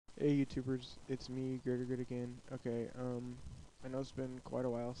Hey YouTubers, it's me, GreaterGood again. Okay, I know it's been quite a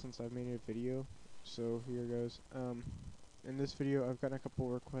while since I've made a video, so here goes. In this video I've gotten a couple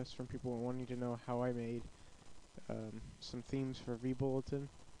requests from people wanting to know how I made, some themes for vBulletin,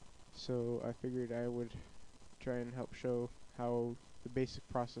 so I figured I would try and help show how the basic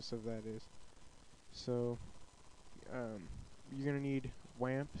process of that is. So, you're gonna need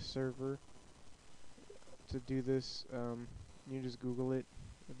WAMP server to do this. You just Google it.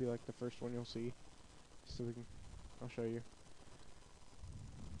 It'll be like the first one you'll see. So I'll show you.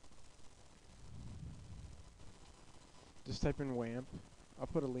 Just type in WAMP. I'll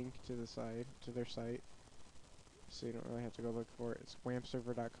put a link to the site, to their site, so you don't really have to go look for it. It's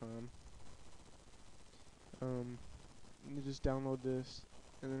wampserver.com. You just download this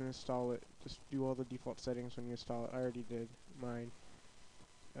and then install it. Just do all the default settings when you install it. I already did mine.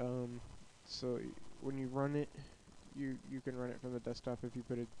 So when you run it, you can run it from the desktop if you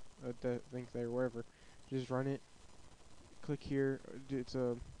put a link there, wherever. Just run it. Click here. It's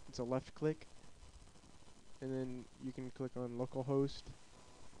a left click, and then you can click on localhost,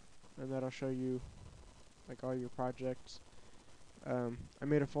 and that'll show you like all your projects. I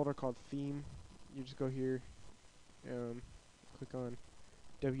made a folder called theme. You just go here, click on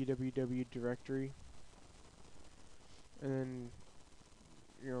www directory, and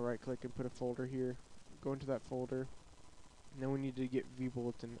then right click and put a folder here. Go into that folder. Now we need to get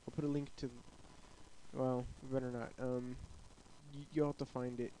vBulletin. I'll put a link to, well, better not. You'll have to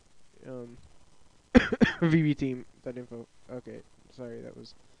find it. vbteam.info. Okay, sorry, that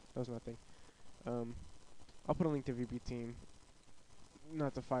was nothing. I'll put a link to vbteam,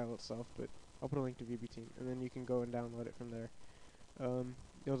 not the file itself, but I'll put a link to vbteam, and then you can go and download it from there.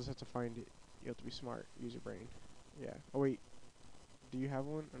 You'll just have to find it. You have to be smart. Use your brain. Yeah. Oh wait, do you have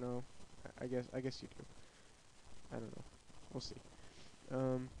one? Or no? I guess you do. I don't know. We'll see.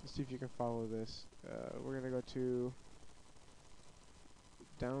 Let's see if you can follow this. We're gonna go to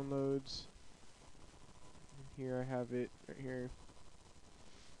downloads. Here I have it right here.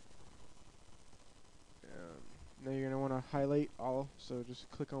 Now you're gonna want to highlight all. So just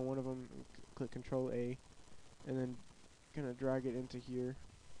click on one of them. Click Control A, and then kind of drag it into here,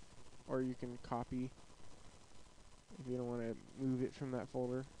 or you can copy if you don't want to move it from that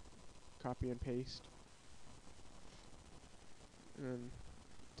folder. Copy and paste, and then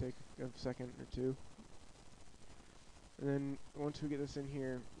take a second or two. And then once we get this in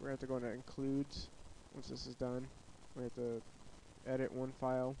here, we're going to have to go into includes. Once this is done, we have to edit one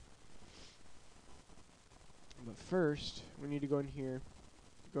file. But first, we need to go in here,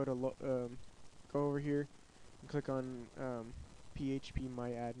 go over here, and click on PHP My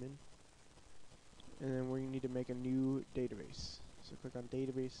Admin, and then we need to make a new database. So click on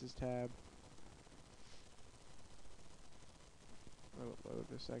Databases tab. I'll load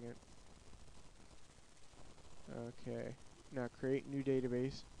a second. Okay, now create new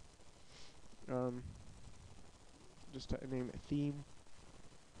database. Just name it theme.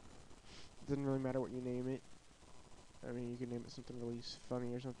 Doesn't really matter what you name it. I mean, you can name it something really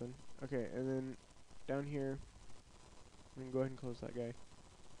funny or something. Okay, and then down here, we can go ahead and close that guy.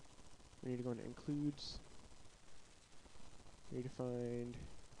 We need to go into includes. We need to find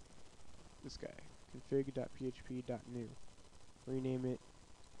this guy, config.php.new. Rename it.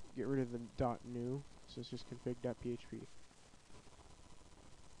 Get rid of the .new, so it's just config.php.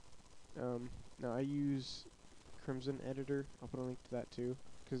 Now I use Crimson Editor. I'll put a link to that too,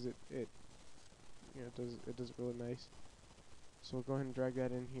 because it does it really nice. So we'll go ahead and drag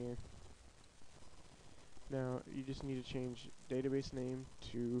that in here. Now you just need to change database name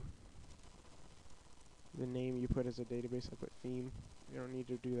to the name you put as a database. I put theme. You don't need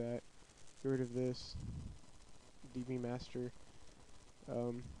to do that. Get rid of this DB master,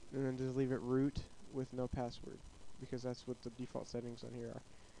 and then just leave it root with no password, because that's what the default settings on here are.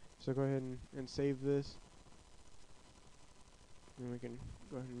 So go ahead and save this, and we can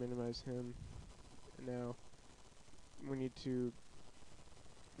go ahead and minimize him. And now we need to,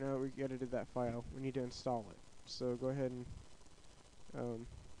 now we edited that file, we need to install it. So go ahead and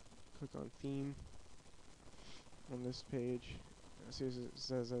click on theme on this page. See, it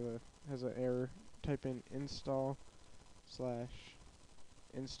says has an error. Type in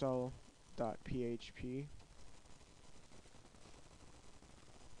install/install.php,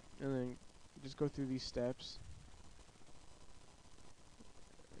 and then just go through these steps.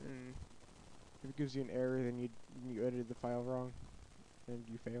 And if it gives you an error, then you edited the file wrong and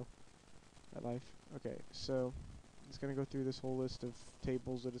you fail at life. Okay, so it's gonna go through this whole list of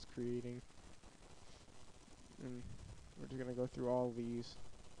tables that it's creating, and we're just gonna go through all these.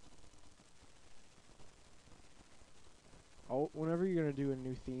 whenever you're gonna do a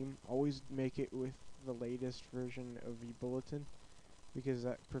new theme, always make it with the latest version of vBulletin, because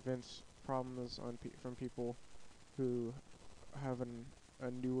that prevents problems from people who have a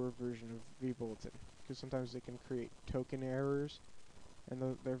newer version of vBulletin, because sometimes they can create token errors,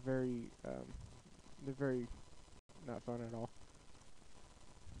 and they're very not fun at all.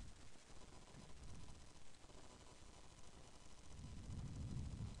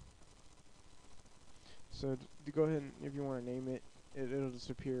 So to go ahead and, if you want to name it, it'll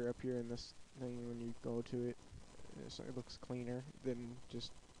just appear up here in this thing when you go to it. So it looks cleaner than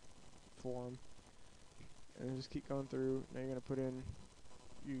just forum. And just keep going through. Now you're gonna put in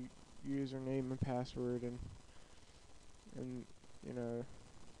your username and password, and you know,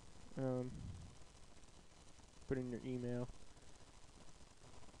 put in your email,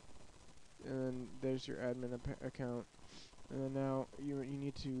 and then there's your admin account. And then now you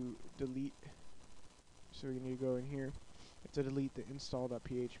need to delete. So you need to go in here. You have to delete the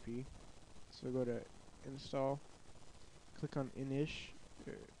install.php. So go to install, click on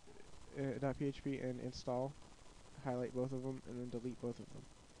inish.php and install. Highlight both of them and then delete both of them.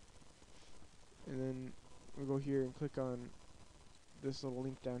 And then we'll go here and click on this little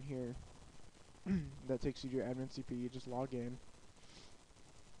link down here that takes you to your admin CP. You just log in,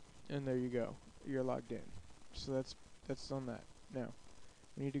 and there you go. You're logged in. So that's on that. Now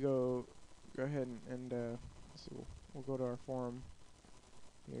we need to go ahead and let's see, we'll go to our forum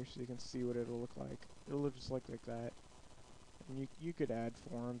here so you can see what it'll look like. It'll look just like that. And you could add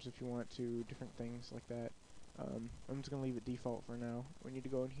forums if you want to, different things like that. I'm just gonna leave it default for now. We need to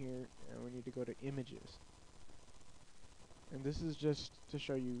go in here and we need to go to images. And this is just to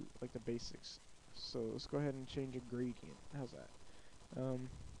show you like the basics. So let's go ahead and change a gradient. How's that?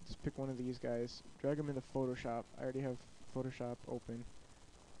 Just pick one of these guys, drag them into Photoshop. I already have Photoshop open.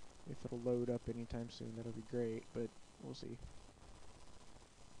 If it'll load up anytime soon, that'll be great, but we'll see.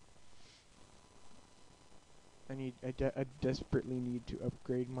 I desperately need to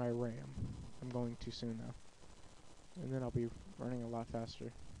upgrade my RAM. I'm going to soon though. And then I'll be running a lot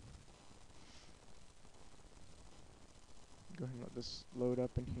faster. Go ahead and let this load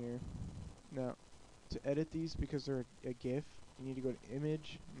up in here. Now, to edit these, because they're a GIF, you need to go to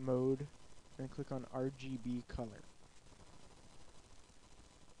Image, Mode, and click on RGB Color.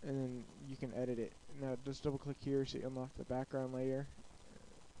 And then you can edit it. Now, just double click here so you unlock the background layer.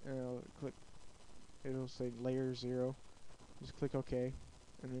 And it'll say Layer 0. Just click OK.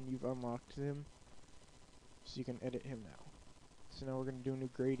 And then you've unlocked him. So you can edit him now. So now we're going to do a new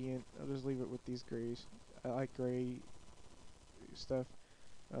gradient. I'll just leave it with these grays. I like gray stuff.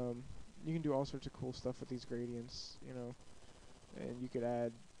 You can do all sorts of cool stuff with these gradients, you know. And you could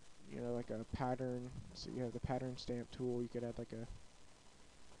add, you know, like a pattern. So you have the pattern stamp tool. You could add like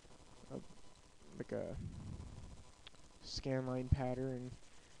a scanline pattern.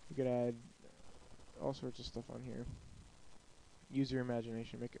 You could add all sorts of stuff on here. Use your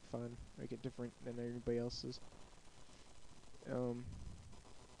imagination, make it fun, make it different than anybody else's.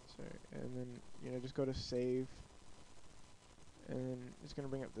 Sorry, and then, you know, just go to save, and then it's gonna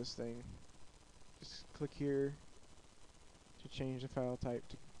bring up this thing. Just click here to change the file type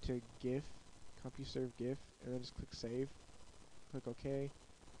to GIF, CompuServe GIF, and then just click save. Click OK.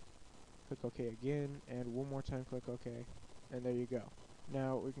 Click OK again, and one more time click OK, and there you go.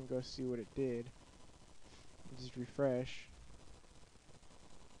 Now we can go see what it did. Just refresh,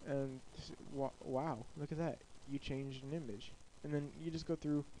 and wow, look at that! You changed an image, and then you just go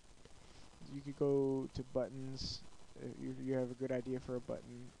through. You could go to buttons. If you have a good idea for a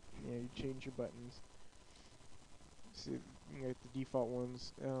button, you know, you change your buttons. See, you get the default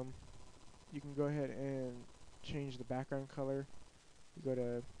ones. You can go ahead and change the background color. You go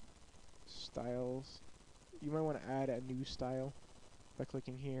to styles. You might want to add a new style by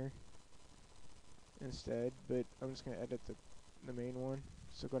clicking here instead, but I'm just going to edit the main one.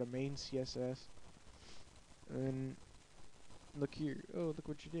 So go to main CSS, and then look here. Oh, look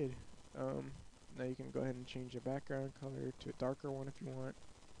what you did. Now you can go ahead and change the background color to a darker one if you want.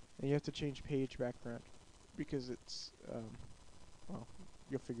 And you have to change page background because it's, well,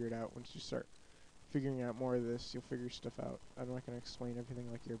 you'll figure it out once you start figuring out more of this. You'll figure stuff out. I'm not going to explain everything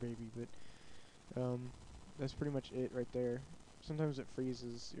like your baby, but that's pretty much it right there. Sometimes it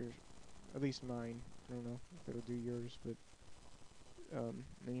freezes at least mine. I don't know if it'll do yours, but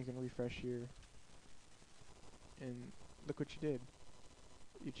then you can refresh here, and look what you did.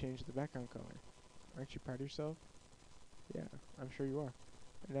 You changed the background color. Aren't you proud of yourself? Yeah, I'm sure you are.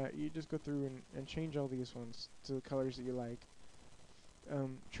 Now you just go through and change all these ones to the colors that you like.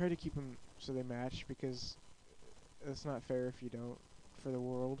 Try to keep them so they match, because it's not fair if you don't, for the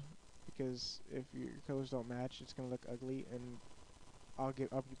world, because if your colors don't match, it's gonna look ugly, and I'll be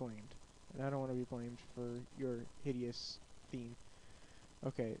blamed, and I don't want to be blamed for your hideous theme.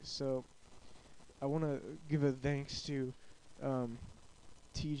 Okay, so I want to give a thanks to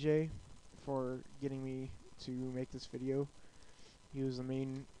TJ for getting me to make this video. He was the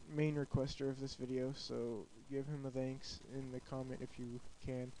main requester of this video, so give him a thanks in the comment if you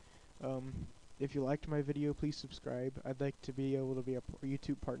can. If you liked my video, please subscribe. I'd like to be able to be a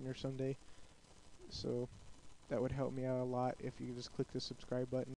YouTube partner someday, so that would help me out a lot if you could just click the subscribe button.